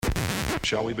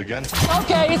Shall we begin?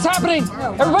 Okay, it's happening.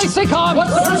 Everybody stay calm.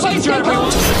 What's the procedure, everyone?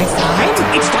 It's time.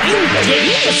 It's time. Did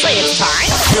you just say it's time?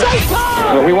 Stay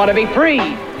calm. Well, we want to be free.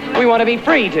 We want to be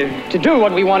free to do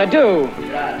what we want to do.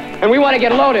 And we want to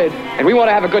get loaded. And we want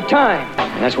to have a good time.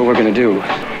 And that's what we're going to do.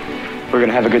 We're going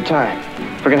to have a good time.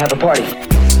 We're going to have a party.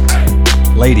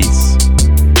 Ladies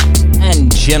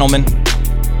and gentlemen,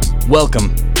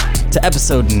 welcome to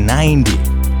episode 90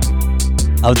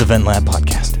 of the Vent Lab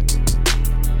podcast.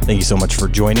 Thank you so much for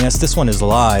joining us. This one is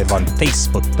live on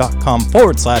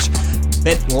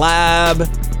facebook.com/Vent Lab.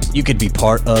 You could be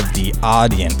part of the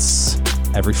audience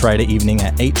every Friday evening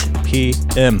at 8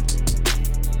 p.m.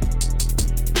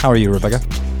 How are you, Rebecca?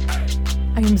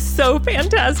 I am so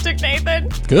fantastic, Nathan.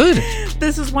 Good.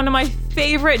 This is one of my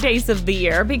favorite days of the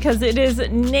year because it is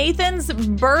Nathan's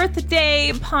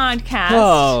birthday podcast.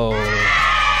 Oh,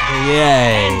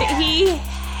 yay. And he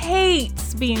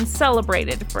hates being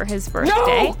celebrated for his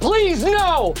birthday. No, please,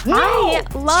 no. I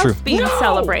True. love being No.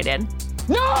 celebrated.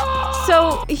 No.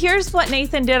 So here's what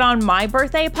Nathan did on my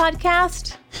birthday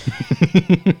podcast.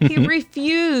 He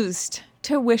refused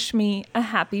to wish me a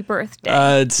happy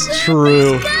birthday. It's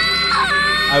true.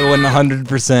 I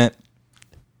 100%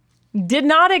 Did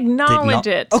not did acknowledge not.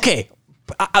 it. Okay,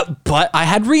 but I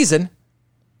had reason.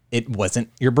 It wasn't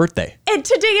your birthday. And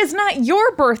today is not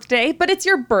your birthday, but it's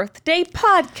your birthday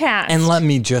podcast. And let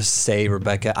me just say,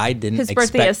 Rebecca, I didn't His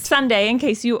expect... birthday is Sunday, in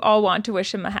case you all want to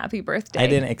wish him a happy birthday. I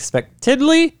didn't expect...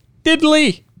 Diddly.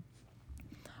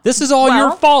 This is all your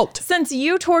Well, fault. Since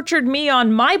you tortured me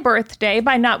on my birthday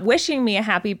by not wishing me a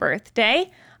happy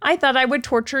birthday, I thought I would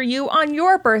torture you on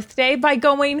your birthday by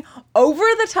going over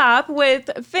the top with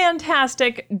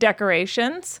fantastic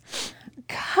decorations,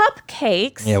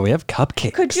 cupcakes. Yeah, we have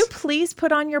cupcakes. Could you please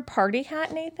put on your party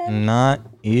hat, Nathan? Not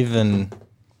even...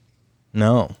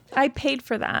 No. I paid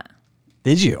for that.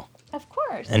 Did you? Of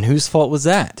course. And whose fault was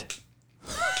that?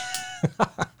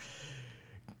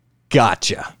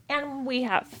 Gotcha. And we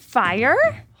have fire.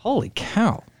 Holy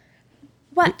cow.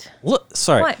 What? Look,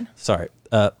 sorry. What? Sorry.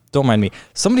 Don't mind me.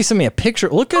 Somebody sent me a picture.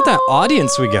 Look at that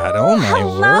audience we got. Oh my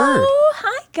Hello. word.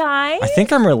 Hi, guys. I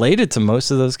think I'm related to most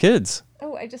of those kids.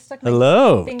 Oh, I just stuck my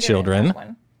Hello, finger in children. that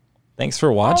one. Thanks for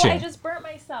Oh, watching. I just burnt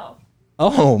myself.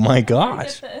 Oh my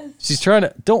gosh. Look at this. She's trying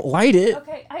to... Don't light it.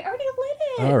 Okay, I already lit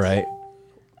it. All right.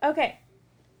 Okay,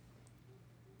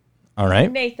 All right.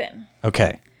 Nathan.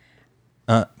 Okay.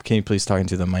 Can you please talk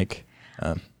into the mic?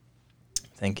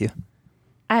 Thank you.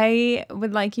 I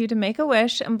would like you to make a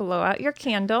wish and blow out your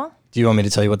candle Do you want me to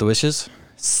tell you what the wish is?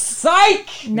 Psych!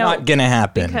 No, Not gonna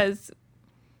happen. because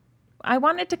I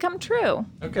want it to come true.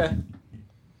 Okay.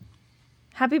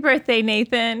 Happy birthday,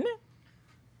 Nathan.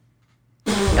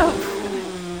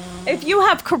 Oh, if you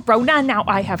have corona, now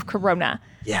I have corona.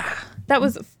 Yeah. That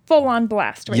was full on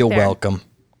blast right You're there. welcome.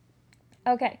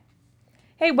 Okay.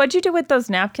 Hey, what'd you do with those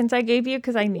napkins I gave you?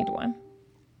 Because I need one.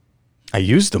 I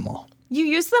used them all. You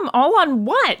used them all on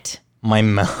what? My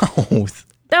mouth.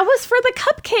 That was for the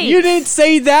cupcakes. You didn't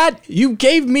say that. You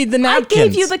gave me the napkins. I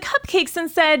gave you the cupcakes and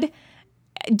said,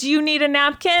 do you need a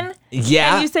napkin?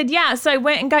 Yeah. And you said, yeah. So I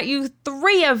went and got you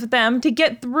 3 of them to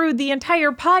get through the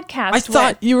entire podcast. I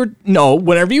thought you were... No,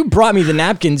 whenever you brought me the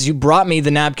napkins, you brought me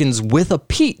the napkins with a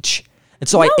peach. And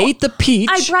so I No, ate the peach.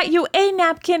 I brought you a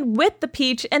napkin with the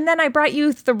peach, and then I brought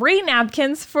you 3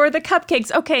 napkins for the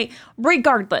cupcakes. Okay,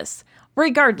 regardless,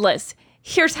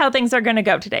 here's how things are going to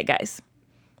go today, guys.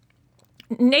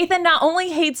 Nathan not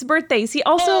only hates birthdays, he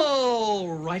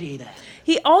also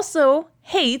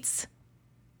hates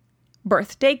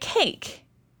birthday cake.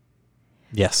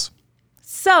 Yes.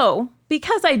 So,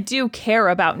 because I do care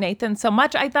about Nathan so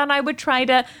much, I thought I would try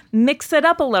to mix it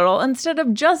up a little. Instead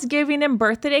of just giving him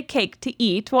birthday cake to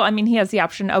eat, well, I mean, he has the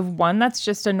option of one that's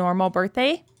just a normal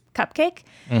birthday cupcake.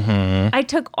 I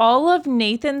took all of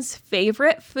Nathan's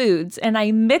favorite foods and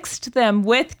I mixed them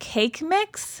with cake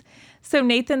mix. So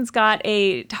Nathan's got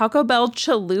a Taco Bell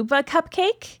Chalupa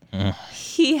cupcake.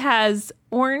 He has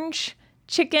orange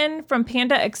chicken from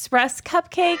Panda Express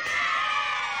cupcake.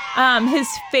 His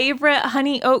favorite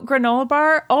honey oat granola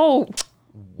bar. Oh,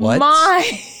 What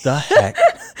my. the heck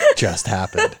just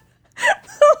happened?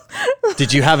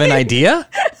 Did you have an idea?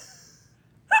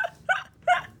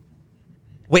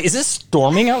 Wait, is this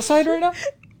storming outside right now?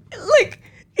 Like,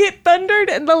 it thundered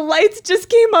and the lights just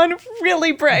came on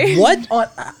really bright. What?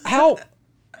 How?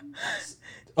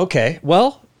 Okay,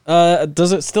 well,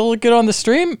 does it still look good on the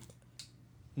stream?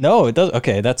 No, it does.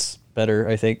 Okay, that's better,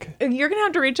 I think. You're going to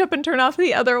have to reach up and turn off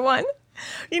the other one.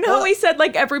 You know how we said,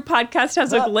 like, every podcast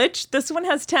has a glitch? This one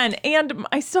has 10. And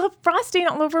I still have frosting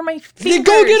all over my fingers.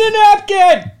 Go get a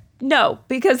napkin! No,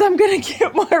 because I'm going to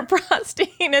get more frosting,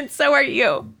 and so are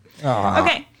you.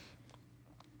 Okay,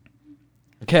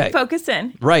 Okay. focus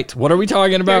in. Right. What are we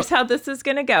talking Here's about? how this is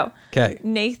going to go. Okay.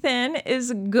 Nathan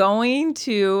is going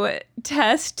to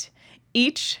test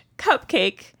each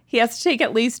cupcake. He has to take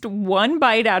at least one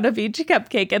bite out of each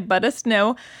cupcake and let us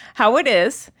know how it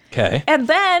is. Okay. And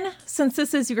then, since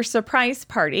this is your surprise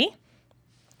party,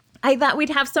 I thought we'd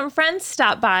have some friends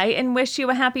stop by and wish you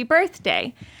a happy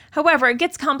birthday. However, it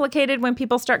gets complicated when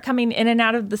people start coming in and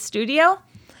out of the studio.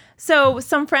 So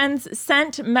some friends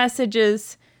sent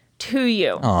messages to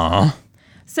you. Aw.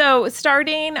 So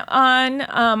starting on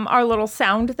our little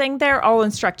sound thing there, I'll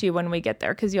instruct you when we get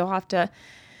there because you'll have to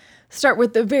start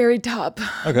with the very top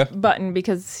button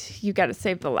because you got to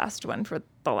save the last one for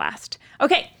the last.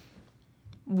 Okay.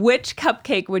 Which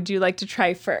cupcake would you like to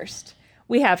try first?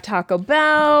 We have Taco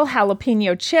Bell,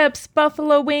 jalapeno chips,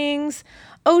 buffalo wings,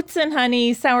 oats and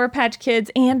honey, Sour Patch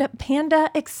Kids, and Panda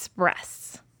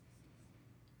Express.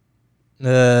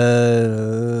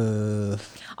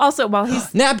 Also, while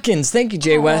he's... Napkins. Thank you,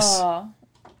 Jay West.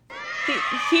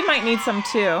 He might need some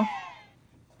too.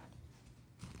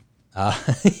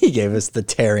 He gave us the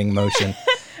tearing motion.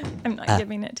 I'm not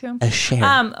giving it to him. A share.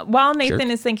 While Nathan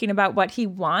is thinking about what he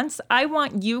wants, I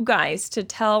want you guys to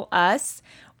tell us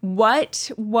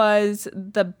what was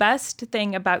the best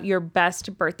thing about your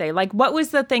best birthday. Like, what was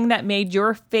the thing that made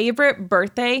your favorite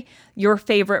birthday your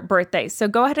favorite birthday? So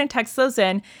go ahead and text those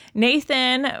in.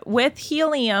 Nathan, with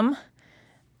helium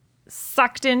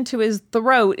sucked into his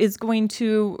throat, is going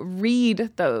to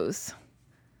read those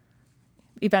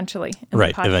eventually. In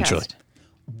Right, the podcast. eventually.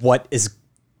 What is...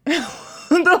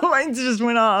 The lights just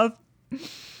went off.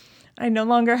 I no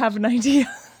longer have an idea.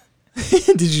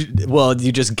 Did you... Well,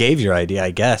 you just gave your idea,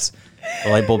 I guess. The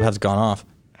light bulb has gone off.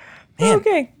 Man,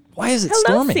 Okay. why is it Hello,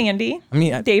 storming? Sandy. I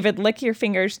mean... David, lick your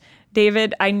fingers.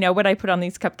 David, I know what I put on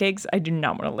these cupcakes. I do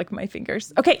not want to lick my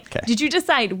fingers. Okay. Did you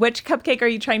decide which cupcake are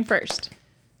you trying first?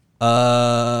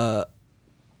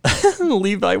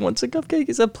 Levi wants a cupcake.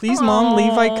 He said, please, Mom,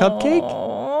 Levi cupcake.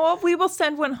 Oh, we will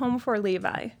send one home for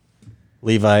Levi.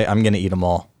 Levi, I'm going to eat them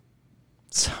all.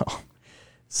 So,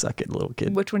 suck it, little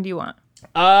kid. Which one do you want?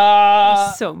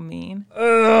 So mean.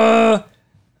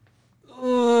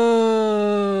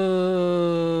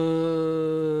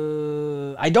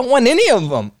 I don't want any of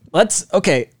them.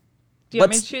 Okay. Do you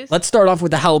want me to choose? Let's start off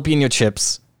with the jalapeno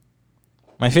chips.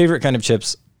 My favorite kind of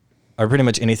chips are pretty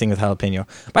much anything with jalapeno.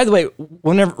 By the way,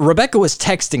 whenever Rebecca was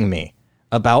texting me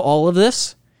about all of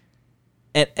this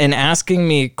and asking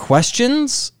me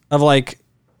questions of like,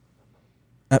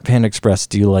 at Panda Express,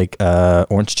 do you like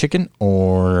orange chicken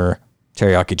or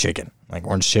teriyaki chicken? Like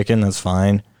orange chicken, that's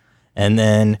fine. And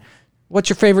then, what's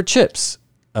your favorite chips?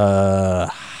 Jalapeno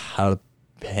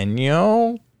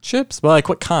chips? Well, like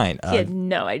what kind? He had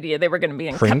no idea they were going to be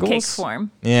in Pringles? cupcake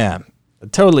form. Yeah,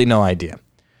 totally no idea.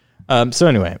 So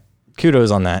anyway,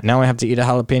 kudos on that. Now I have to eat a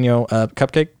jalapeno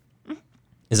cupcake.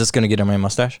 Is this going to get on my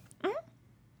mustache?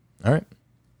 Mm-hmm. All right.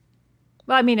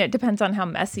 Well, I mean, it depends on how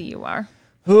messy you are.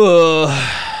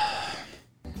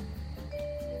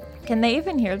 Can they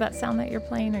even hear that sound that you're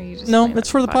playing, or are you just No, playing it's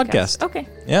for the podcast. Okay.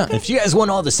 Yeah, if you guys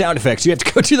want all the sound effects, you have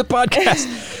to go to the podcast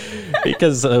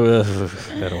because I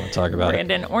don't want to talk about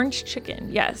Brandon, orange chicken,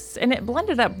 yes. And it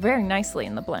blended up very nicely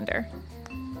in the blender.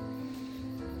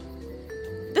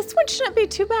 This one shouldn't be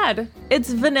too bad.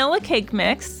 It's vanilla cake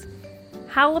mix,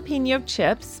 jalapeno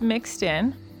chips mixed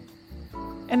in,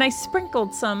 and I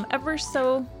sprinkled some ever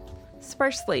so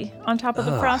sparsely on top of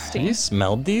the frosting. Have you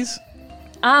smelled these?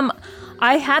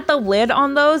 I had the lid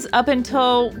on those up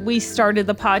until we started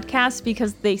the podcast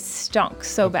because they stunk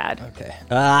so bad. Okay.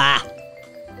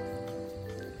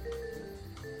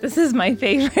 This is my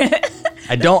favorite.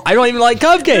 I don't even like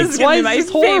cupcakes. This is Why gonna is be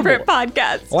this my horrible? favorite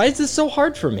podcast. Why is this so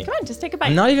hard for me? Come on, just take a bite.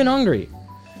 I'm not even hungry.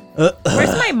 Where's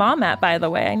my mom at, by the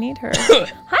way? I need her.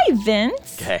 Hi,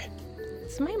 Vince. Okay.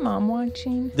 Is my mom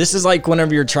watching? This is like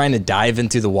whenever you're trying to dive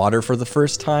into the water for the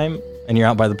first time and you're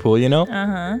out by the pool, you know?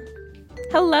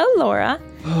 Hello, Laura.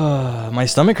 My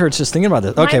stomach hurts just thinking about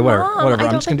this. Okay, My whatever. mom. Whatever. I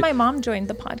I'm don't just think gonna my mom joined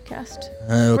the podcast do.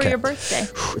 for Okay. your birthday.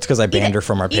 It's because I banned it. her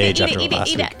from our Eat it, page eat after it, eat it, last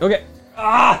eat week. it. Okay.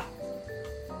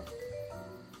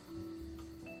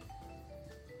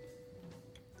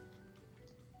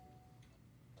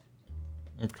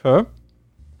 Okay.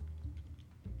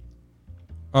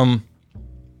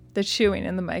 The chewing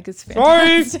in the mic is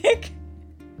fantastic.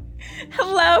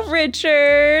 Hello,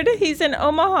 Richard. He's in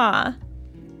Omaha.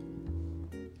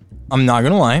 I'm not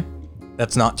gonna lie,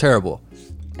 that's not terrible.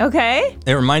 Okay.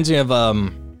 It reminds me of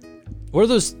what are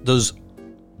those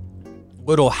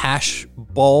little hash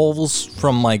balls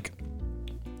from like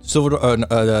Silver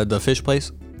the fish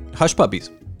place? Hush Puppies.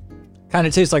 Kind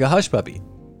of tastes like a Hush Puppy.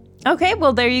 Okay,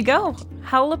 well, there you go.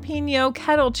 Jalapeno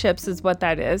kettle chips is what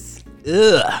that is.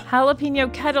 Ugh.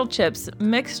 Jalapeno kettle chips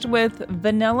mixed with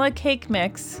vanilla cake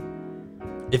mix.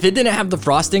 If it didn't have the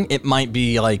frosting, it might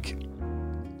be like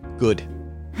good.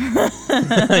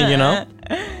 You know?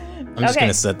 I'm just Okay.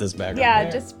 gonna set this back. Yeah, right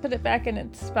there. just put it back in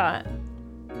its spot.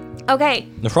 Okay,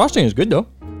 The frosting is good though,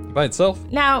 by itself.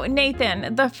 now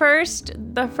Nathan, the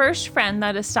first friend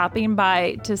that is stopping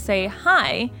by to say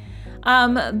hi,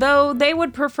 though they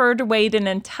would prefer to wait an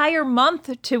entire month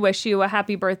to wish you a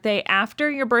happy birthday after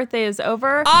your birthday is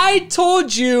over. I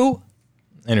told you.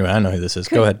 Anyway, I know who this is.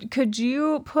 Go ahead. Could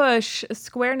you push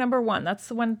square number 1? That's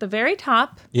the one at the very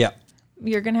top. Yeah.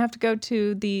 You're gonna have to go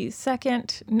to the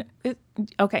second.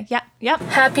 Okay, yeah.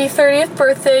 Happy 30th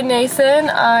birthday, Nathan.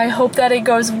 I hope that it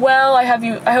goes well. I hope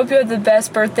you have the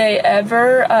best birthday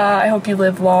ever. I hope you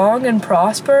live long and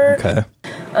prosper. Okay.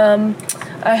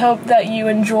 I hope that you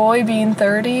enjoy being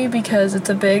 30 because it's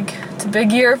a big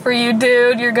year for you,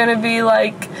 dude. You're gonna be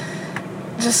like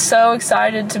just so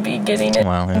excited to be getting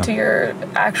into your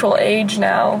actual age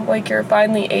now. Like you're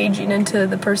finally aging into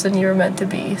the person you were meant to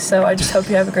be. So I just hope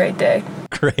you have a great day.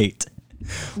 Great.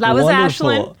 That was Wonderful.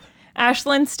 Ashlyn.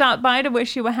 Ashlyn stopped by to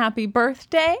wish you a happy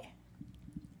birthday.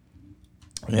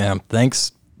 Yeah.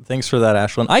 Thanks for that,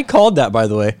 Ashlyn. I called that, by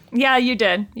the way. Yeah, you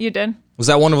did. Was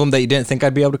that one of them that you didn't think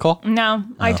I'd be able to call? No,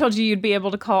 I told you you'd be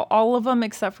able to call all of them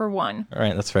except for one. All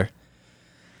right, that's fair.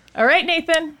 All right,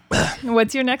 Nathan.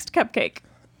 What's your next cupcake?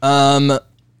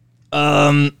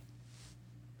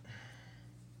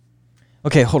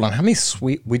 Okay, hold on. How many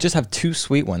sweet? We just have 2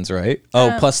 sweet ones, right?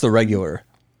 Oh, plus the regular.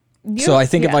 So I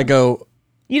think if I go,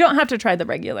 You don't have to try the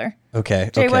regular. okay,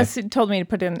 Jay okay, West told me to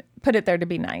put it there to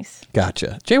be nice.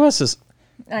 gotcha. Jay West is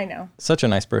I know. such a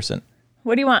nice person.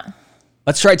 What do you want?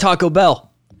 Let's try Taco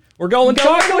Bell. We're going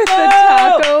Going Taco with the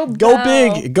Bell. Taco Go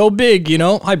Bell. big, go big. You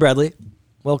know. Hi, Bradley.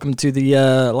 Welcome to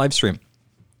the live stream.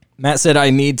 Matt said I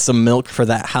need some milk for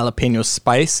that jalapeno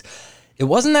spice. It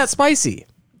wasn't that spicy.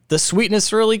 The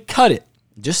sweetness really cut it.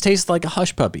 Just tastes like a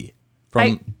hush puppy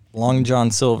from Long John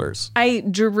Silver's. I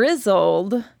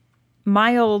drizzled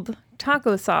mild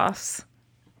taco sauce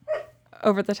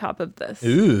over the top of this.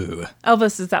 Ooh.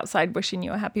 Elvis is outside wishing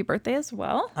you a happy birthday as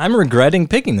well. I'm regretting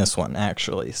picking this one,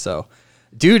 actually. So,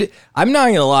 dude, I'm not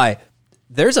gonna lie.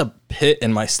 There's a pit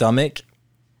in my stomach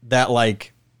that,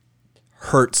 like,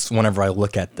 hurts whenever I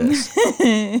look at this.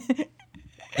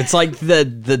 It's like the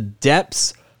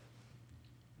depths.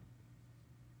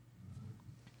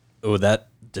 Oh, that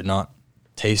did not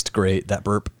taste great, that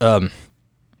burp.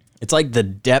 It's like the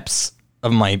depths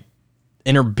of my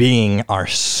inner being are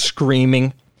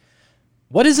screaming.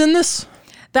 What is in this?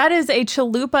 That is a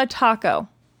chalupa taco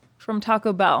from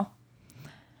Taco Bell.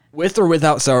 With or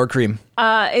without sour cream?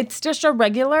 It's just a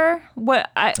regular.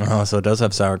 Oh, so it does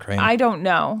have sour cream. I don't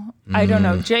know.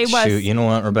 Jay West. Shoot, you know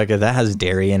what, Rebecca? That has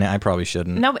dairy in it. I probably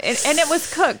shouldn't. No, and it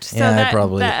was cooked, so Yeah,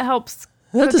 that helps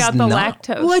cook does out the not-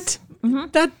 lactose. What?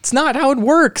 That's not how it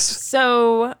works.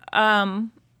 So,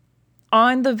 on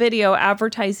the video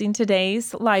advertising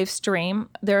today's live stream,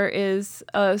 there is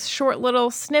a short little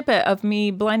snippet of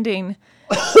me blending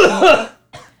the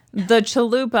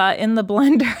chalupa in the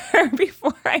blender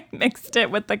before I mixed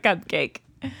it with the cupcake.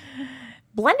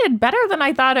 Blended better than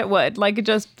I thought it would. Like it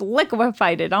just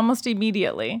liquefied it almost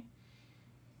immediately.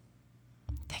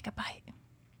 Take a bite.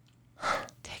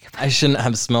 I shouldn't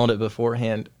have smelled it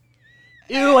beforehand.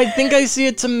 Ew, I think I see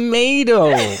a tomato.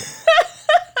 Did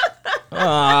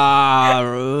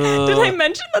I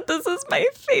mention that this is my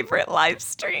favorite live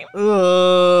stream?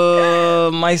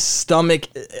 My stomach,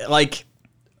 like,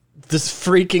 this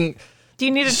freaking Do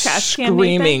you need a trash can?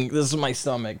 screaming. Nathan? This is my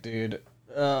stomach, dude.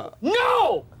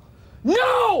 No!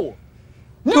 No!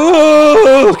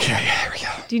 Okay, here we go.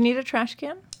 Do you need a trash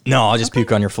can? No, I'll just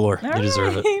puke on your floor. You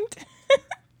deserve it.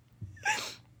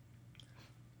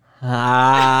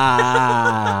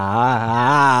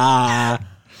 Alright.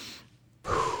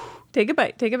 Take a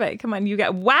bite. Take a bite. Come on.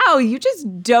 Wow, you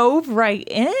just dove right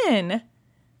in.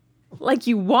 Like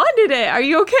you wanted it. Are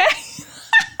you okay?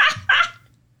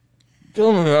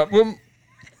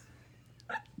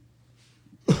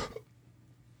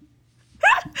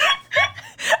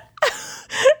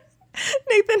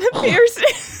 Nathan appears.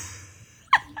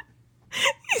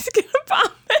 He's gonna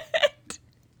vomit.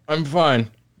 I'm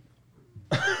fine.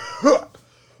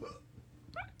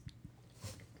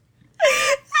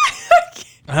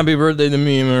 Happy birthday to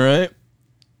me, am I right?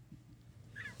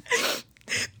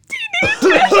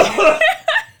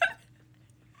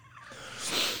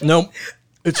 Nope.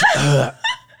 It's fine.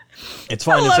 It's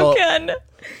Hello, all. Ken.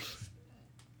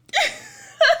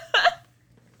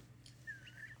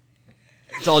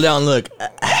 It's all down. Look.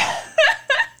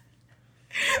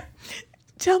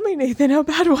 Tell me, Nathan, how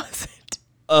bad was it?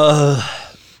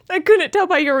 I couldn't tell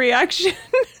by your reaction.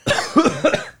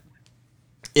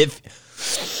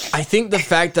 I think the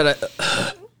fact that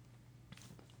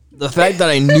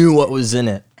I knew what was in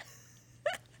it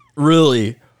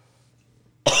really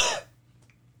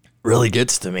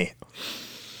gets to me.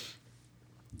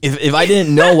 If I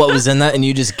didn't know what was in that and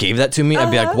you just gave that to me, I'd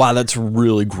be like, wow, that's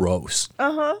really gross.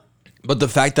 But the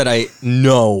fact that I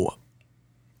know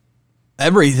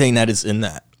everything that is in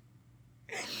that,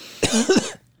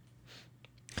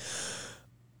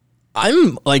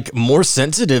 I'm like more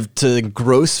sensitive to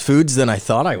gross foods than I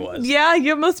thought I was. Yeah,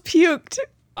 you almost puked.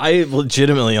 I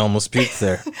legitimately almost puked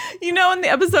there. You know, in the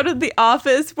episode of The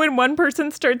Office, when one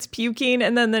person starts puking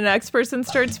and then the next person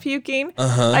starts puking,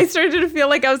 I started to feel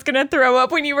like I was going to throw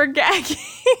up when you were gagging.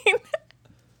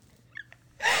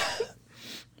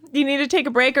 You need to take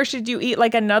a break, or should you eat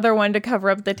like another one to cover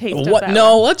up the taste of that?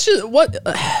 No, let's just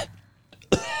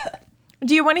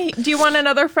Do you want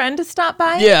another friend to stop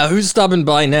by? Yeah, who's stopping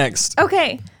by next?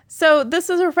 Okay. So this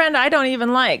is a friend I don't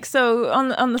even like. So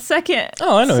on the second.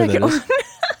 Oh, I know who that is.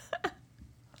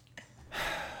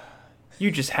 You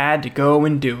just had to go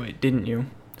and do it, didn't you?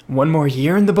 One more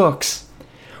year in the books.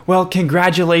 Well,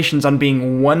 congratulations on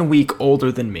being 1 week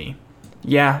older than me.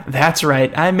 Yeah, that's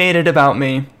right. I made it about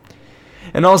me.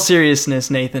 In all seriousness,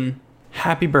 Nathan,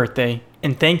 happy birthday,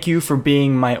 and thank you for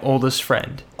being my oldest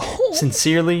friend.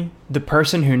 Sincerely, the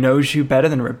person who knows you better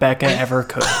than Rebecca ever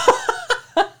could.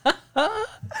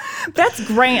 That's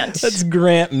Grant. That's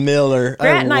Grant Miller.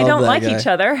 Grant and I don't like each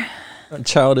other.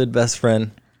 Childhood best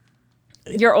friend.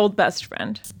 Your old best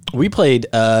friend. We played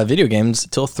video games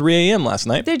till 3 a.m. last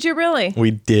night. Did you really?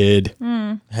 We did.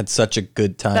 Had such a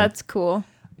good time. That's cool.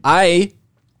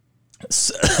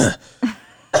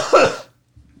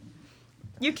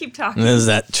 You keep talking. This is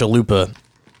that chalupa.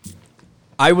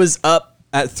 I was up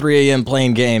at 3 a.m.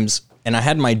 playing games, and I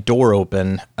had my door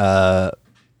open. I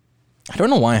don't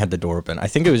know why I had the door open. I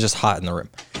think it was just hot in the room.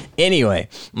 Anyway,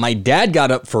 my dad got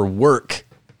up for work.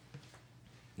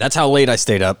 That's how late I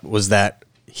stayed up, was that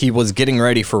he was getting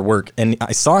ready for work. And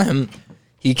I saw him.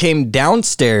 He came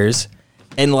downstairs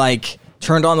and, like,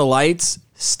 turned on the lights,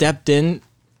 stepped in,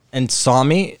 and saw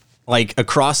me, like,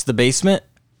 across the basement.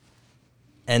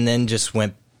 And then just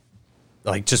went,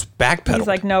 like, just backpedaled. He's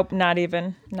like, nope, not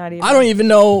even. I don't even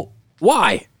know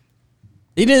why.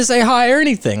 He didn't say hi or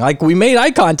anything. Like, we made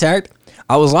eye contact.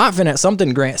 I was laughing at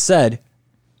something Grant said.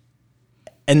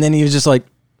 And then he was just like,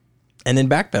 and then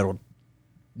backpedaled.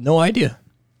 No idea.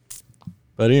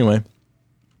 But anyway,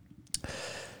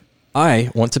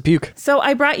 I want to puke. So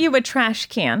I brought you a trash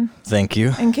can. Thank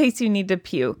you. In case you need to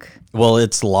puke. Well,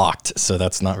 it's locked, so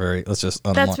that's not very, let's just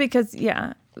unlock. That's because,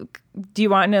 yeah. Do you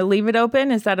want to leave it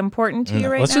open? Is that important to you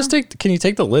right now? Let's just can you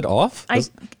take the lid off? I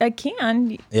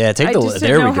can. Yeah, take the lid. There we go. I just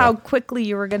didn't know how quickly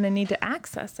you were going to need to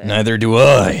access it. Neither do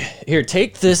I. Here,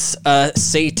 take this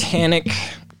satanic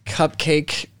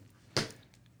cupcake.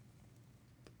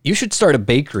 You should start a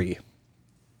bakery.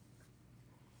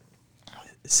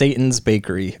 Satan's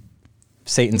Bakery.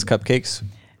 Satan's Cupcakes.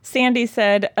 Sandy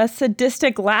said, a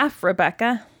sadistic laugh,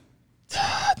 Rebecca.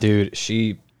 Dude,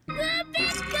 she...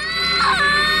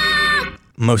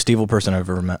 Most evil person I've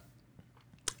ever met.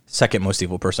 Second most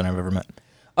evil person I've ever met.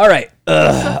 All right.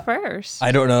 The first.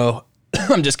 I don't know.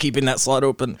 I'm just keeping that slot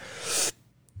open.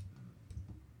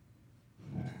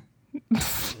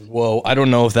 Whoa, I don't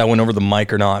know if that went over the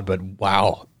mic or not, but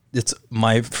wow. It's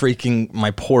my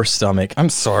poor stomach. I'm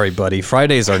sorry, buddy.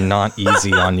 Fridays are not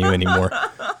easy on you anymore.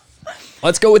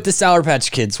 Let's go with the Sour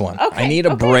Patch Kids one. Okay, I need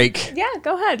a break. Yeah,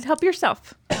 go ahead. Help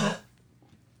yourself.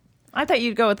 I thought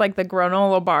you'd go with like the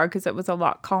granola bar because it was a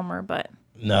lot calmer, but...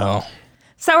 No.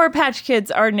 Sour Patch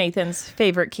Kids are Nathan's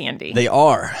favorite candy. They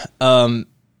are. The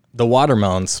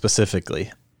watermelon specifically.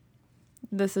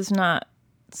 This is not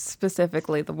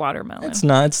specifically the watermelon. It's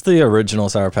not. It's the original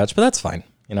Sour Patch, but that's fine.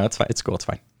 You know, it's fine. It's cool. It's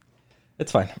fine.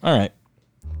 It's fine. All right.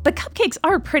 The cupcakes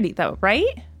are pretty though, right?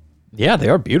 Yeah, they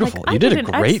are beautiful. Like, you did a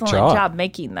great excellent job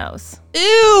making those. Ew!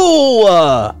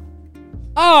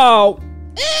 Oh!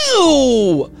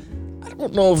 Ew! I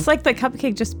don't know if... It's like the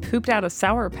cupcake just pooped out a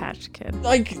Sour Patch Kid.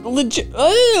 Like, legit...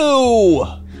 Ew!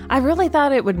 I really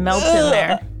thought it would melt in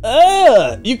there.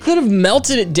 You could have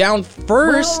melted it down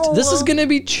first. Well, this is gonna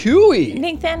be chewy.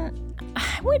 Nathan,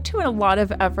 I went to a lot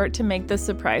of effort to make this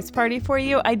surprise party for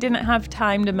you. I didn't have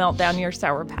time to melt down your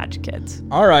Sour Patch Kids.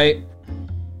 All right.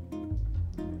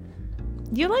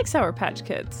 You like Sour Patch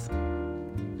Kids.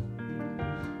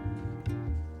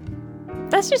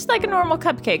 That's just like a normal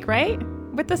cupcake, right?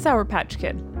 With the Sour Patch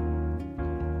Kid.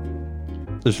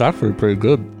 It's actually pretty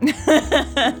good.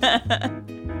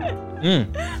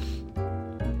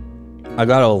 I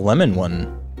got a lemon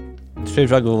one. It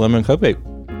tastes like a lemon cupcake.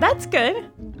 That's good.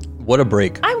 What a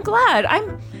break. I'm glad.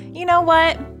 You know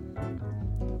what?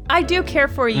 I do care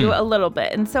for you a little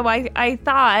bit. And so I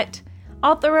thought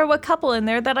I'll throw a couple in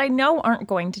there that I know aren't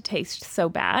going to taste so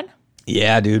bad.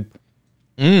 Yeah, dude.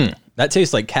 That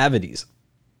tastes like cavities.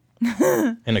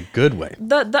 In a good way.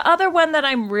 The other one that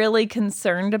I'm really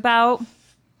concerned about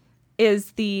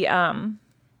is the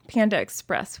Panda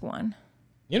Express one.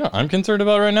 You know what I'm concerned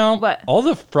about right now? What? All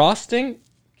the frosting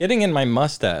getting in my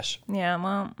mustache. Yeah,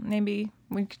 well, maybe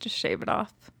we could just shave it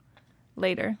off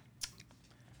later.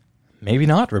 Maybe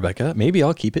not, Rebecca. Maybe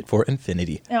I'll keep it for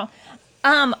infinity. No.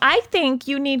 I think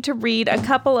you need to read a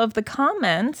couple of the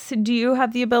comments. Do you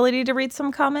have the ability to read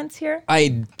some comments here?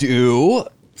 I do.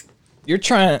 You're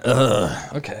trying.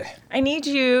 Okay. I need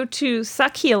you to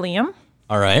suck helium.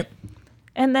 All right.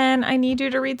 And then I need you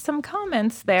to read some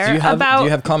comments there. Do you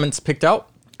have comments picked out?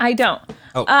 I don't.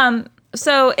 Oh.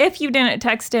 So if you didn't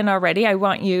text in already, I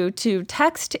want you to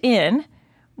text in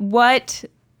what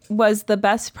was the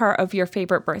best part of your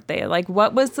favorite birthday. Like,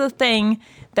 what was the thing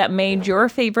that made your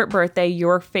favorite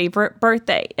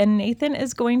birthday? And Nathan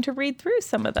is going to read through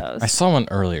some of those. I saw one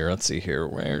earlier. Let's see here.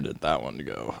 Where did that one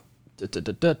go?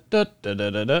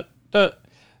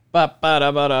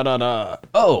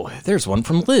 Oh, there's one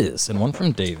from Liz and one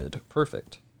from David.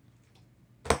 Perfect.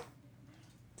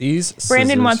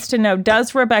 Brandon wants to know,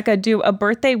 does Rebecca do a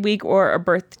birthday week or a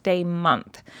birthday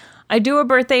month? I do a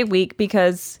birthday week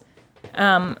because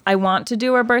I want to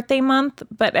do a birthday month,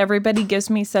 but everybody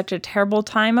gives me such a terrible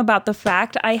time about the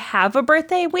fact I have a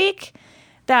birthday week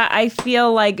that I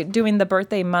feel like doing the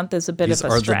birthday month is a bit of a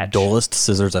stretch. These are the dullest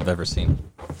scissors I've ever seen.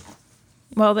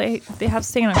 Well, they have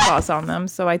Santa Claus on them,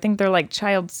 so I think they're like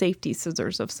child safety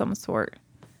scissors of some sort.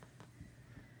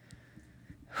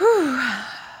 Whew.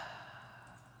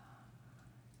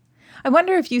 I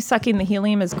wonder if you sucking the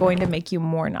helium is going to make you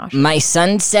more nauseous. My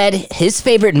son said his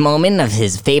favorite moment of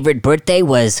his favorite birthday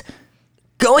was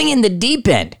going in the deep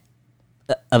end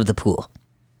of the pool.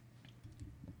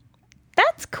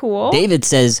 That's cool. David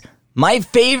says, my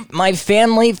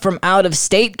family from out of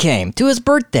state came to his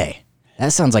birthday.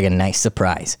 That sounds like a nice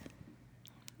surprise.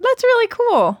 That's really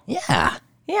cool. Yeah.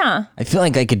 Yeah. I feel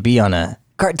like I could be on a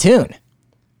cartoon.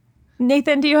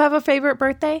 Nathan, do you have a favorite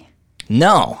birthday?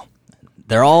 No.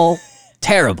 They're all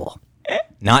terrible.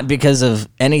 Not because of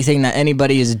anything that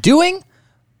anybody is doing.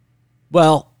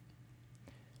 Well,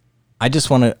 I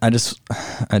just want to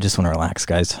relax,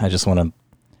 guys. I just want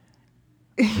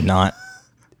to not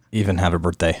even have a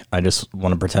birthday. I just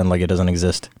want to pretend like it doesn't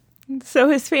exist. So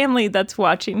his family that's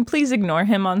watching, please ignore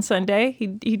him on Sunday.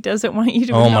 He doesn't want you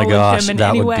to Oh my gosh, him in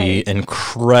that any would way. be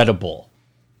incredible.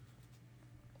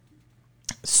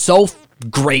 So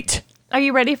great. Are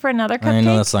you ready for another cupcake? I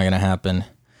know that's not going to happen.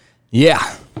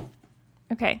 Yeah.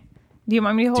 Okay. Do you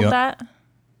want me to hold that?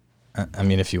 I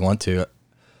mean, if you want to.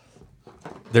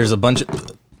 There's a bunch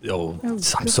of... Oh, I'm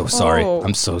so sorry. Oh.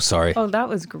 I'm so sorry. Oh, that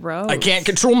was gross. I can't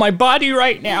control my body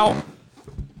right now.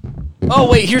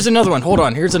 Oh, wait, here's another one. Hold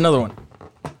on, here's another one.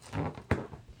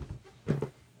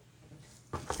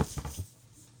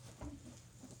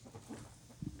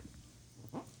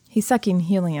 He's sucking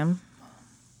helium.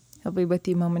 He'll be with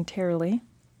you momentarily.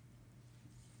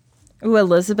 Ooh,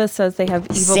 Elizabeth says they have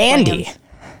evil Sandy plans.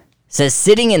 says,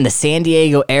 sitting in the San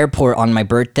Diego airport on my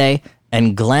birthday,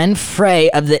 and Glenn Frey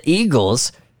of the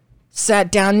Eagles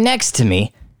sat down next to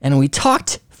me, and we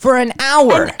talked for an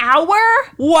hour. An hour?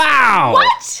 Wow.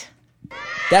 What?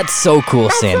 That's so cool,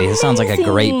 Sandy. It sounds like a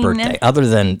great amazing. birthday, other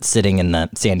than sitting in the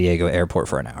San Diego airport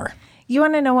for an hour. You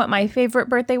want to know what my favorite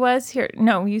birthday was? Here,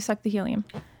 no, you suck the helium.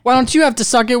 Why don't you have to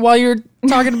suck it while you're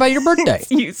talking about your birthday?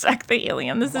 You suck the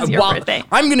helium. This is your birthday.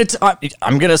 I'm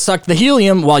gonna suck the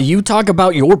helium while you talk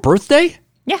about your birthday?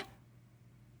 Yeah.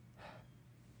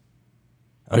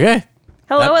 Okay.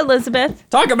 Hello, Elizabeth.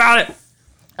 Talk about it.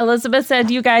 Elizabeth said,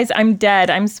 you guys, I'm dead.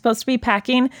 I'm supposed to be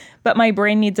packing, but my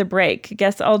brain needs a break.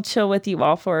 Guess I'll chill with you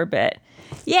all for a bit.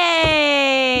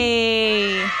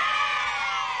 Yay!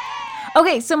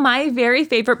 Okay, so my very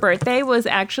favorite birthday was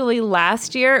actually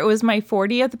last year. It was my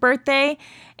 40th birthday,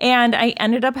 and I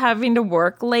ended up having to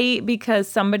work late because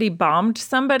somebody bombed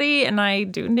somebody, and I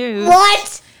do news.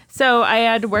 What? So I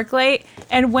had to work late,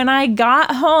 and when I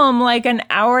got home like an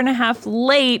hour and a half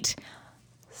late,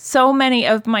 so many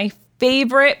of my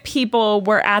favorite people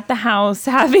were at the house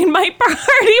having my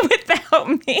party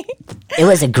without me. It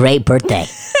was a great birthday.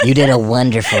 You did a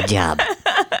wonderful job.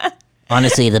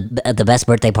 Honestly, the best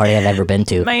birthday party I've ever been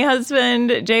to. My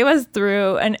husband, Jay, was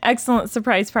through an excellent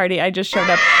surprise party. I just showed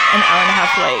up an hour and a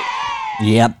half late.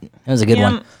 Yep, it was a good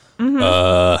one.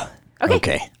 Mm-hmm.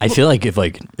 Okay. I feel like if I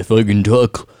can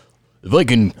talk If I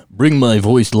can bring my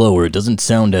voice lower, it doesn't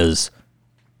sound as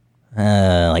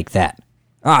like that.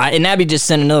 And Abby just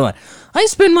sent another one. I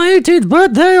spent my 18th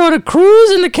birthday on a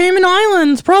cruise in the Cayman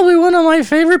Islands. Probably one of my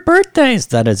favorite birthdays.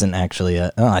 That isn't actually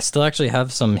it. I still actually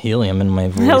have some helium in my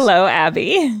voice. Hello,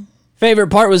 Abby. Favorite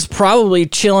part was probably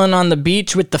chilling on the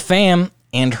beach with the fam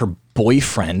and her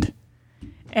boyfriend.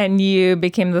 And you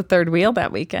became the third wheel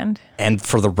that weekend. And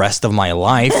for the rest of my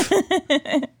life.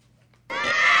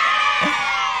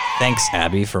 Thanks,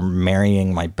 Abby, for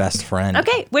marrying my best friend.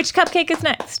 Okay, which cupcake is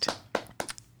next?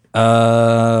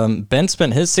 Ben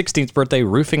spent his 16th birthday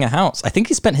roofing a house. I think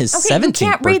he spent his 17th you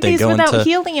can't read birthday these going without to...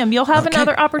 helium. You'll have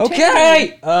another opportunity.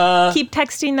 Okay. Keep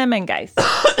texting them in, guys.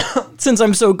 Since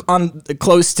I'm so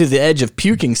close to the edge of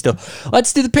puking still,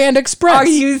 let's do the Panda Express. Are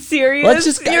you serious? Let's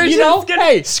just,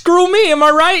 hey, screw me, am I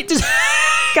right? Just,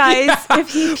 guys, if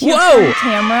he pukes whoa. on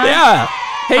camera, Yeah,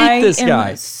 hate this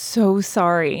guy. I'm so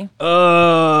sorry. There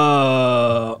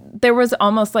was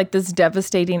almost like this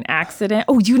devastating accident.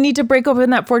 Oh, you need to break open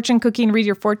that fortune cookie and read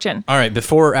your fortune. All right,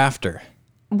 before or after?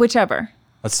 Whichever.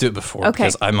 Let's do it before, Okay.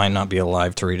 because I might not be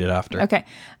alive to read it after. Okay.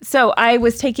 So I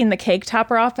was taking the cake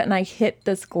topper off and I hit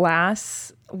this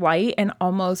glass white and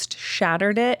almost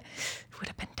shattered it. It would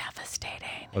have been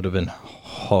devastating. Would have been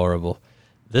horrible.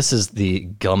 This is the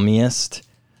gummiest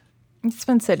It's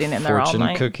been sitting in there all fortune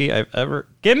night. cookie I've ever...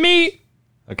 Give me...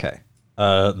 Okay.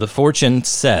 The fortune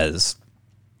says,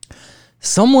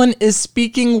 someone is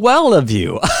speaking well of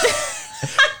you.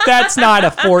 That's not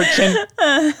a fortune.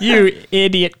 You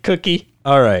idiot cookie.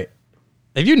 All right.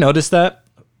 Have you noticed that?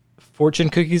 Fortune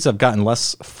cookies have gotten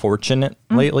less fortunate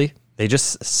lately. They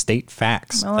just state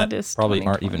facts Well, that it is probably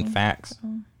aren't even 2020. facts.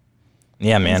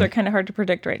 Yeah, man. These are kind of hard to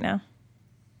predict right now.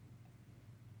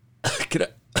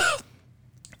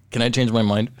 Can I change my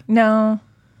mind? No.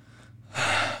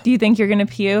 Do you think you're going to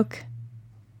puke?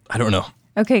 I don't know.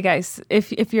 Okay, guys,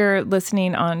 if you're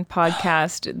listening on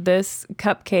podcast, this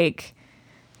cupcake,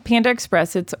 Panda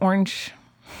Express, it's orange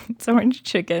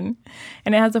chicken,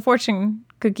 and it has a fortune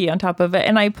cookie on top of it.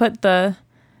 And I put the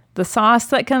sauce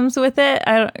that comes with it,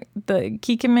 the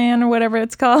Kikkoman or whatever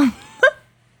it's called.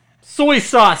 Soy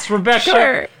sauce, Rebecca.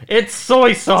 Sure. It's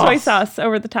soy sauce. Soy sauce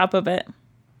over the top of it.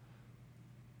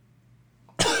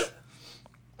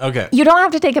 Okay. You don't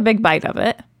have to take a big bite of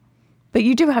it, but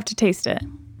you do have to taste it.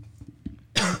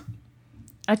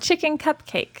 A chicken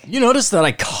cupcake. You notice that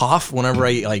I cough whenever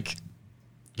I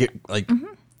get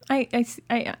I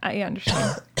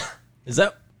understand. Is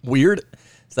that weird?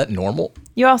 Is that normal?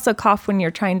 You also cough when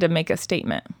you're trying to make a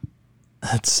statement.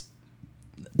 That's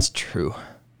true.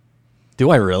 Do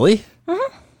I really?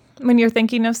 When you're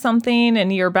thinking of something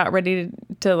and you're about ready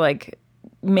to like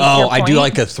make your point. I do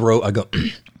like a throat. I go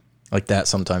like that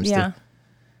sometimes Yeah.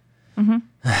 too.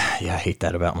 Yeah, I hate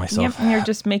that about myself. Yep, and you're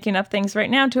just making up things right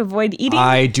now to avoid eating.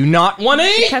 I do not want to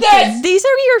eat cupcakes. this. These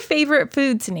are your favorite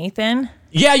foods, Nathan.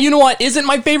 Yeah, you know what isn't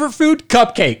my favorite food?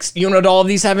 Cupcakes. You know what all of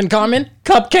these have in common?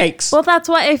 Cupcakes. Well, that's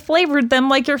why I flavored them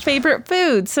like your favorite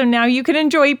food. So now you can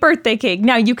enjoy birthday cake.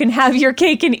 Now you can have your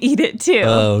cake and eat it too.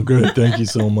 Oh, good. Thank you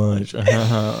so much. All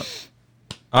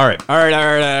right. We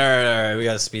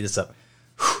got to speed this up.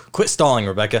 Quit stalling,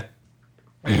 Rebecca.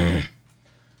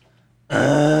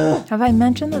 Have I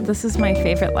mentioned that this is my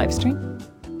favorite live stream?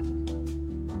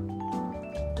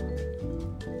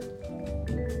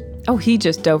 Oh, he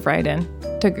just dove right in.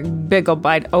 Took a big ol'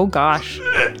 bite. Oh, gosh.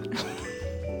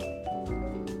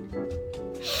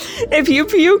 If you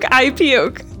puke, I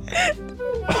puke.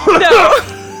 No.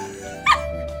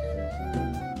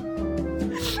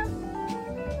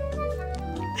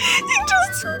 He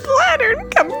just splattered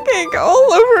cupcake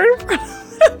all over in front of him.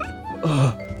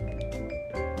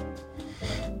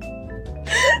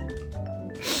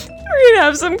 We're gonna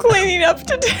have some cleaning up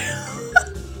to do.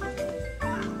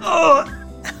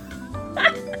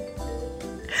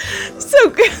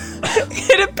 So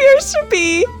it appears to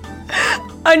be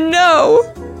a no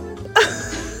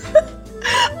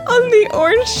on the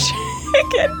orange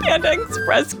chicken Panda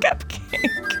Express cupcake.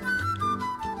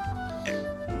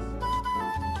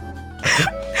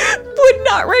 Would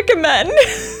not recommend.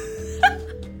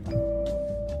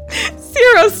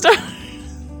 0 stars.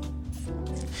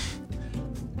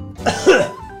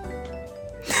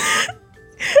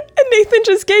 And Nathan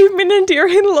just gave me an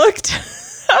endearing look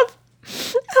of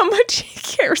how much he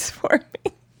cares for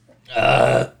me.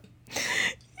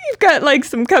 You've got like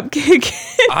some cupcake.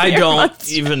 I don't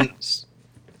even.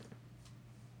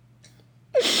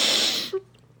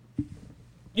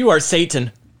 You are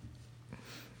Satan.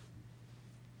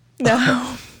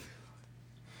 No.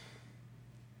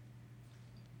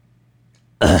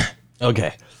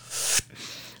 Okay.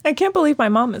 I can't believe my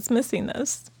mom is missing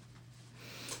this.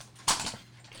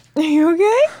 Are you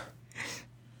okay?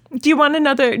 Do you want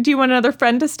another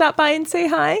friend to stop by and say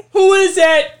hi? Who is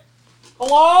it?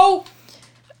 Hello?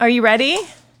 Are you ready?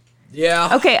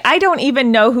 Yeah. Okay, I don't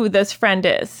even know who this friend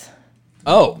is.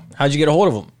 Oh, how'd you get a hold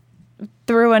of him?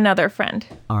 Through another friend.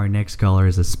 Our next caller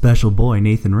is a special boy,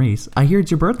 Nathan Reese. I hear it's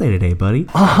your birthday today, buddy.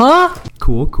 Uh-huh.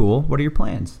 Cool. What are your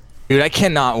plans? Dude, I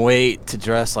cannot wait to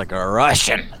dress like a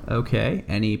Russian. Okay,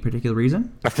 any particular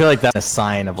reason? I feel like that's a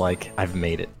sign of, like, I've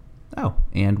made it. Oh,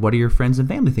 and what do your friends and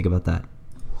family think about that?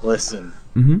 Listen.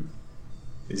 Mm-hmm.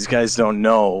 These guys don't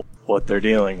know what they're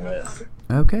dealing with.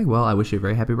 Okay, well, I wish you a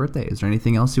very happy birthday. Is there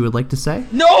anything else you would like to say?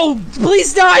 No!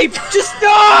 Please die! Just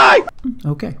die!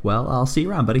 Okay, well, I'll see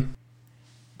you around, buddy.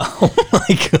 Oh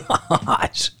my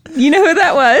gosh. You know who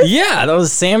that was? Yeah, that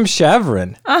was Sam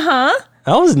Chevron. Uh-huh.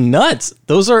 That was nuts.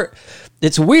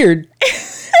 It's weird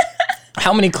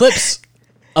how many clips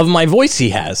of my voice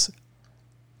he has.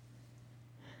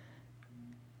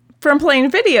 From playing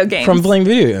video games.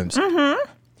 Mm-hmm.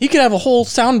 He could have a whole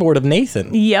soundboard of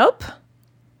Nathan. Yep.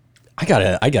 I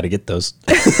gotta get those.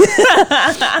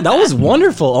 That was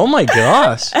wonderful. Oh my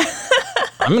gosh.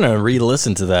 I'm gonna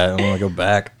re-listen to that. I'm gonna go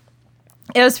back.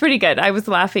 It was pretty good. I was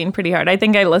laughing pretty hard. I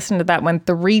think I listened to that one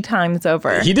 3 times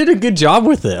over. He did a good job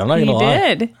with it. I'm not gonna lie.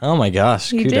 He did. Oh my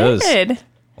gosh. He Kudos. did.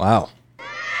 Wow.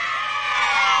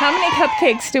 How many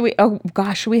cupcakes do we... Oh,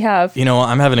 gosh, we have... You know,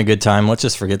 I'm having a good time. Let's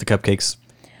just forget the cupcakes.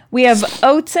 We have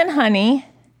oats and honey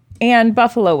and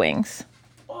buffalo wings.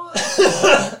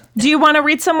 Do you want to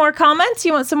read some more comments?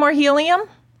 You want some more helium?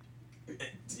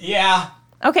 Yeah.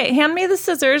 Okay, hand me the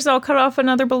scissors. I'll cut off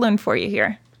another balloon for you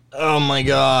here. Oh my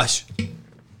gosh.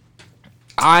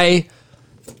 I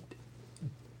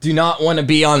do not want to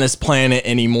be on this planet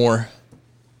anymore.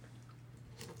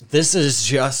 This is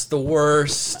just the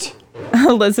worst.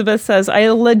 Elizabeth says, I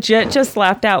legit just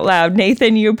laughed out loud.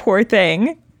 Nathan, you poor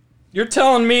thing. You're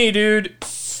telling me, dude.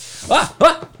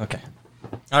 Okay.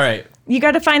 All right. You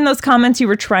got to find those comments you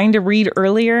were trying to read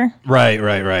earlier.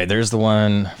 Right. There's the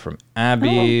one from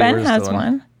Abby. Oh, Ben Where's has the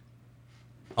one.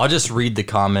 I'll just read the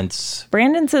comments.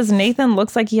 Brandon says Nathan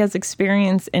looks like he has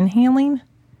experience inhaling.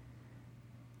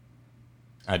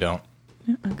 I don't.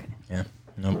 Okay. Yeah.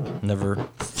 Nope. Never.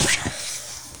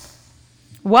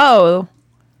 Whoa.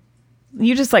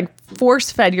 You just like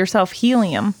force fed yourself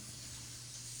helium.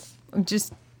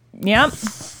 Just, yep.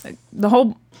 The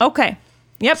whole, okay.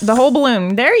 Yep, the whole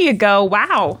balloon. There you go.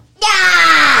 Wow.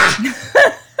 Yeah!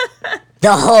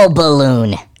 The whole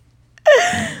balloon.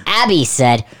 Abby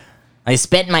said, I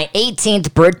spent my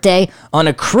 18th birthday on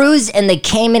a cruise in the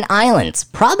Cayman Islands.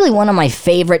 Probably one of my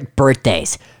favorite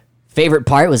birthdays. Favorite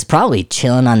part was probably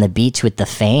chilling on the beach with the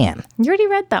fam. You already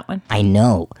read that one. I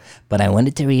know, but I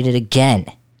wanted to read it again.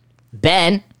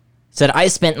 Ben said, I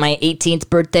spent my 18th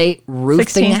birthday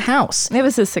roofing a house. It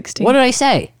was his 16th. What did I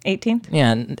say? 18th.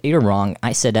 Yeah, you're wrong.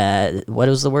 I said, what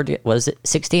was the word? Was it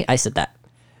 16? I said that.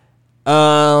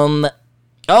 Oh,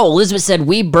 Elizabeth said,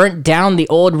 we burnt down the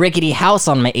old rickety house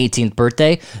on my 18th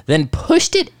birthday, then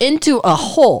pushed it into a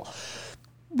hole.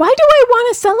 Why do I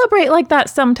want to celebrate like that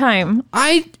sometime?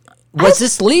 Was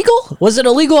this legal? Was it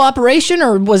a legal operation,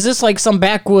 or was this like some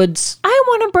backwoods? I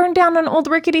want to burn down an old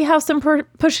rickety house and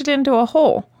push it into a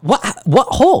hole. What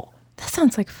hole? That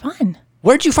sounds like fun.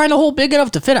 Where'd you find a hole big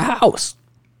enough to fit a house?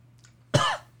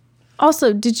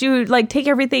 Also, did you like take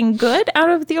everything good out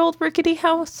of the old rickety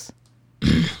house?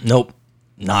 Nope.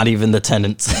 Not even the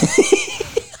tenants.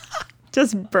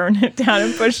 Just burn it down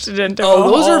and pushed it into a hole.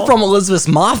 Oh, those are from Elizabeth's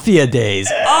Mafia days.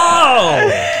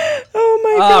 Oh! Oh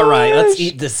my god. All right, let's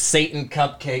eat this Satan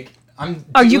cupcake.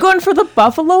 Are you going for the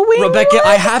buffalo wing? Rebecca, one?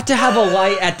 I have to have a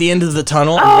light at the end of the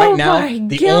tunnel. And Oh right now, my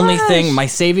the only thing, my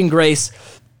saving grace,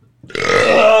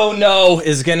 oh no,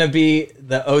 is going to be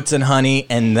the oats and honey.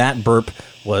 And that burp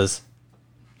was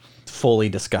fully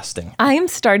disgusting. I'm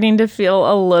starting to feel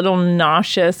a little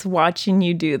nauseous watching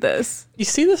you do this. You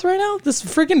see this right now? This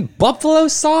freaking buffalo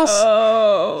sauce?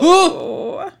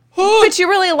 Oh. But you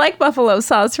really like buffalo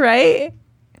sauce, right?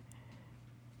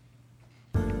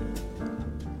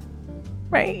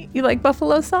 Right? You like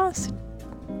buffalo sauce?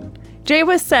 Jay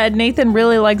was said Nathan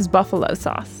really likes buffalo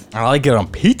sauce. I like it on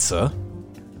pizza.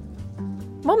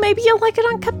 Well, maybe you'll like it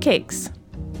on cupcakes.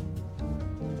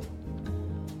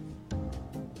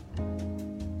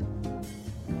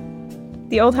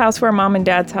 The old house where mom and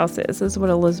dad's house is what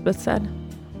Elizabeth said.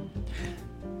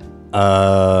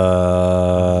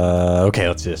 Okay,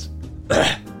 let's just.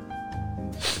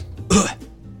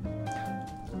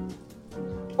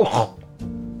 Oh.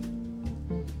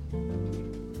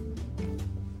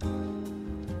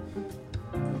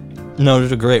 No,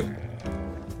 these are great.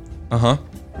 Uh-huh.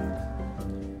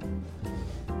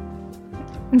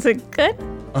 Is it good?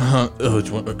 Oh, it's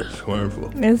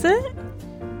wonderful. Is it?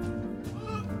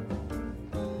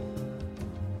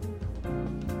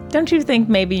 Don't you think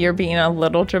maybe you're being a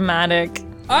little dramatic?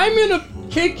 I'm gonna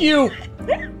kick you.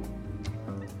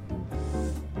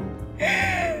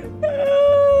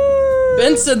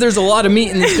 Ben said there's a lot of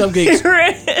meat in these cupcakes.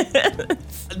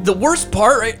 The worst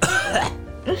part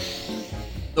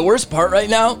right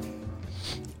now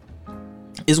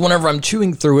is whenever I'm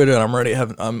chewing through it and I'm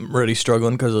already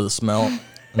struggling because of the smell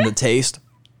and the taste.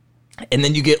 And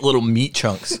then you get little meat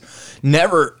chunks.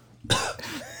 Never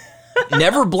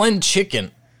blend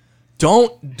chicken.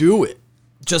 Don't do it.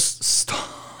 Just stop.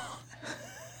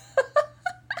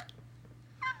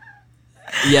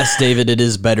 Yes, David, it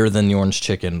is better than the orange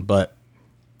chicken, but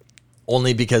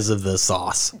only because of the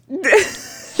sauce.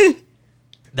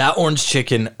 That orange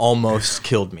chicken almost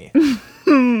killed me.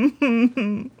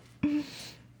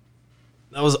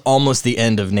 That was almost the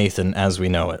end of Nathan as we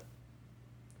know it.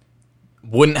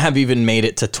 Wouldn't have even made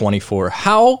it to 24.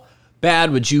 How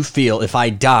bad would you feel if I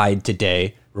died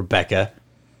today, Rebecca?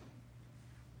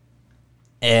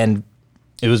 And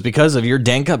it was because of your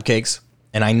dang cupcakes,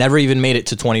 and I never even made it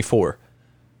to 24,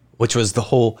 which was the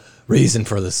whole reason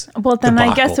for this. Well, then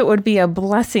debacle. I guess it would be a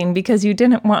blessing because you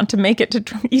didn't want to make it to,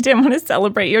 you didn't want to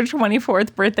celebrate your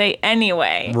 24th birthday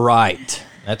anyway. Right.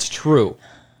 That's true.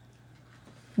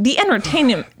 The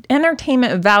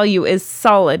entertainment value is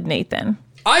solid, Nathan.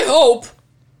 I hope.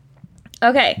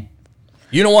 Okay.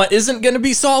 You know what isn't going to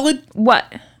be solid? What?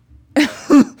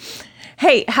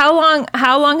 Hey, how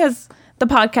long has the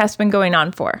podcast been going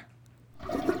on for?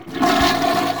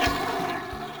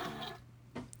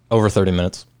 Over 30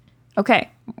 minutes. Okay,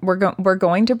 we're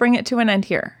going to bring it to an end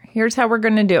here. Here's how we're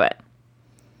going to do it.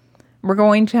 We're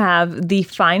going to have the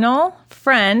final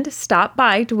friend stop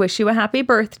by to wish you a happy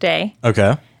birthday.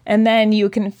 Okay. And then you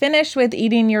can finish with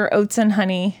eating your oats and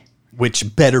honey.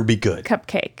 Which better be good.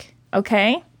 Cupcake.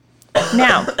 Okay?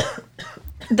 Now,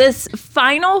 this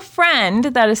final friend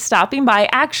that is stopping by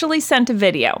actually sent a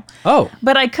video. Oh.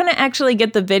 But I couldn't actually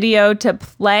get the video to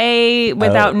play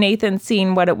without Nathan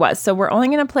seeing what it was. So we're only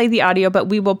going to play the audio, but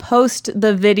we will post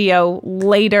the video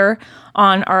later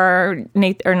on our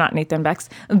Nathan Beck's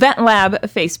Vent Lab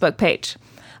Facebook page.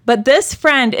 But this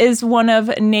friend is one of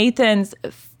Nathan's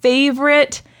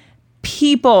favorite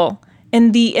people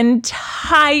in the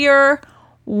entire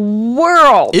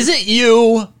world. Is it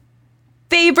you?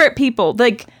 Favorite people.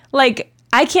 Like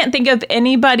I can't think of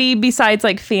anybody besides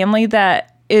like family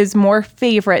that is more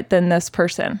favorite than this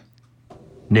person.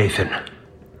 Nathan,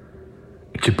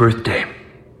 it's your birthday.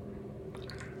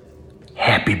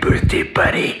 Happy birthday,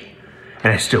 buddy.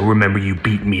 And I still remember you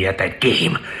beating me at that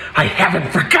game. I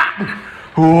haven't forgotten.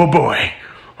 Oh boy.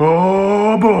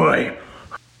 Oh boy.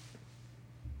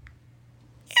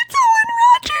 It's Owen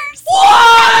Rogers.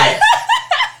 What?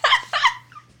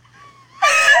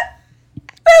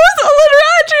 That was Owen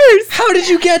Rogers. How did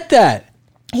you get that?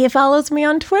 He follows me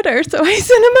on Twitter, so I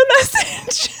sent him a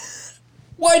message.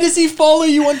 Why does he follow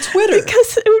you on Twitter?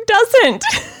 Because who doesn't?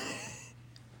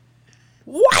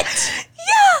 What?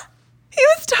 Yeah. He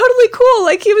was totally cool.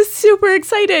 Like, he was super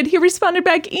excited. He responded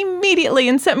back immediately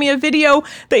and sent me a video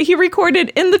that he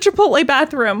recorded in the Chipotle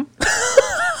bathroom.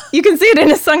 You can see it in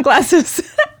his sunglasses.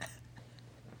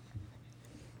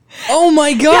 Oh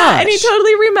my gosh. Yeah, and he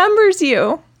totally remembers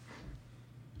you.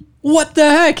 What the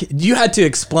heck? You had to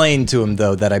explain to him,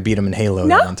 though, that I beat him in Halo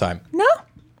that one time. No.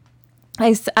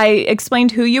 I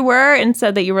explained who you were and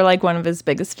said that you were like one of his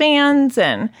biggest fans,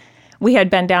 and we had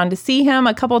been down to see him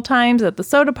a couple times at the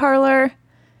soda parlor,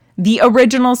 the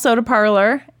original soda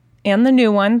parlor, and the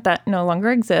new one that no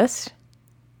longer exists.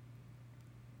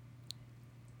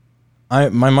 My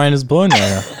mind is blown right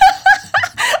now.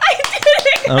 I did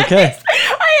it. Okay.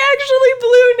 I actually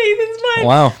blew Nathan's mind.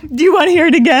 Wow. Do you want to hear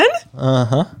it again?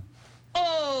 Uh-huh.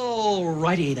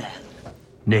 Alrighty then.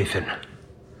 Nathan,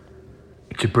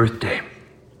 it's your birthday.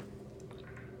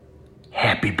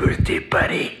 Happy birthday,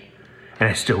 buddy. And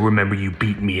I still remember you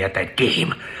beating me at that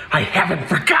game. I haven't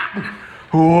forgotten.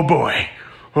 Oh boy.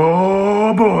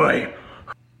 Oh boy.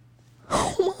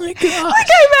 Oh my god. Like,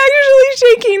 I'm actually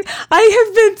shaking. I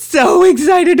have been so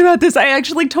excited about this. I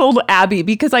actually told Abby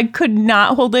because I could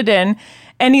not hold it in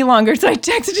any longer. So I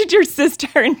texted your sister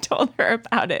and told her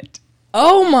about it.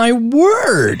 Oh my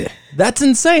word. That's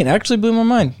insane. Actually blew my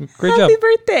mind. Great job. Happy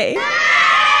birthday.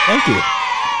 Thank you.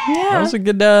 Yeah. That was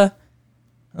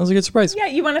a good surprise. Yeah,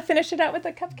 you want to finish it out with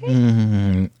a cupcake?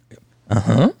 Mm-hmm.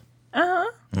 Uh-huh.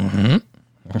 Uh-huh. Mm-hmm.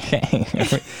 Okay.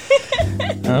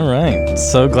 All right.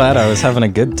 So glad I was having a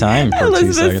good time for 2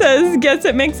 Elizabeth seconds. says, guess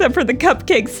it makes up for the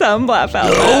cupcake some laugh out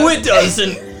loud. No, it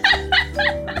doesn't.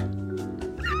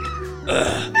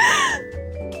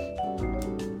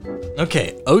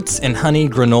 Okay, oats and honey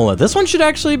granola. This one should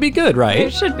actually be good, right?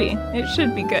 It should be. It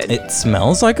should be good. It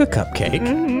smells like a cupcake.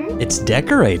 Mm-hmm. It's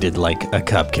decorated like a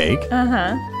cupcake.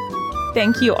 Uh-huh.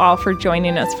 Thank you all for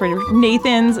joining us for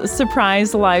Nathan's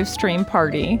surprise live stream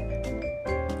party.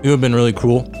 You would have been really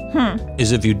cool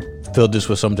is if you filled this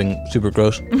with something super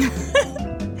gross.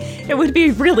 It would be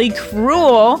really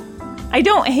cruel. I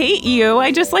don't hate you.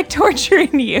 I just like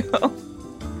torturing you.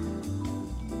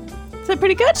 Is that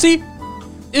pretty good? See?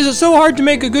 Is it so hard to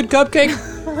make a good cupcake?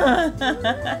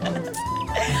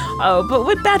 Oh, but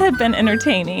would that have been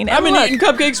entertaining? I've been eating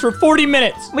cupcakes for 40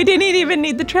 minutes. We didn't even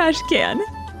need the trash can.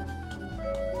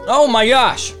 Oh my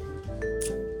gosh.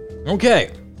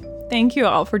 Okay. Thank you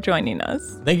all for joining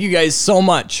us. Thank you guys so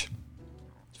much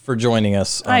for joining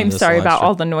us. I'm sorry about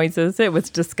all the noises. It was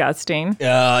disgusting.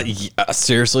 Yeah,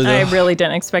 seriously though. I really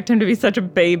didn't expect him to be such a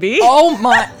baby. Oh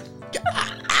my.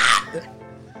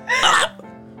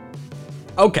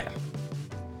 Okay.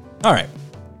 All right.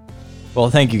 Well,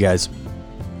 thank you guys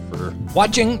for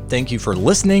watching. Thank you for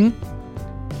listening.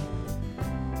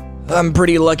 I'm a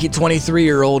pretty lucky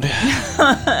 23-year-old.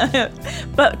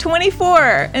 But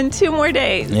 24 in 2 more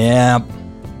days. Yeah.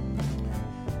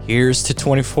 Here's to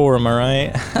 24, am I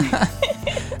right?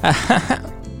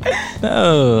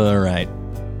 Oh, all right.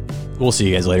 We'll see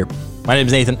you guys later. My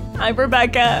name's Nathan. I'm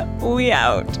Rebecca. We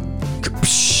out.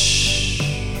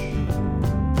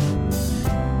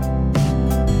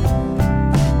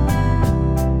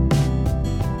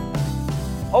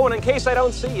 Oh, and in case I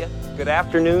don't see you, good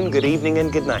afternoon, good evening,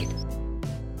 and good night.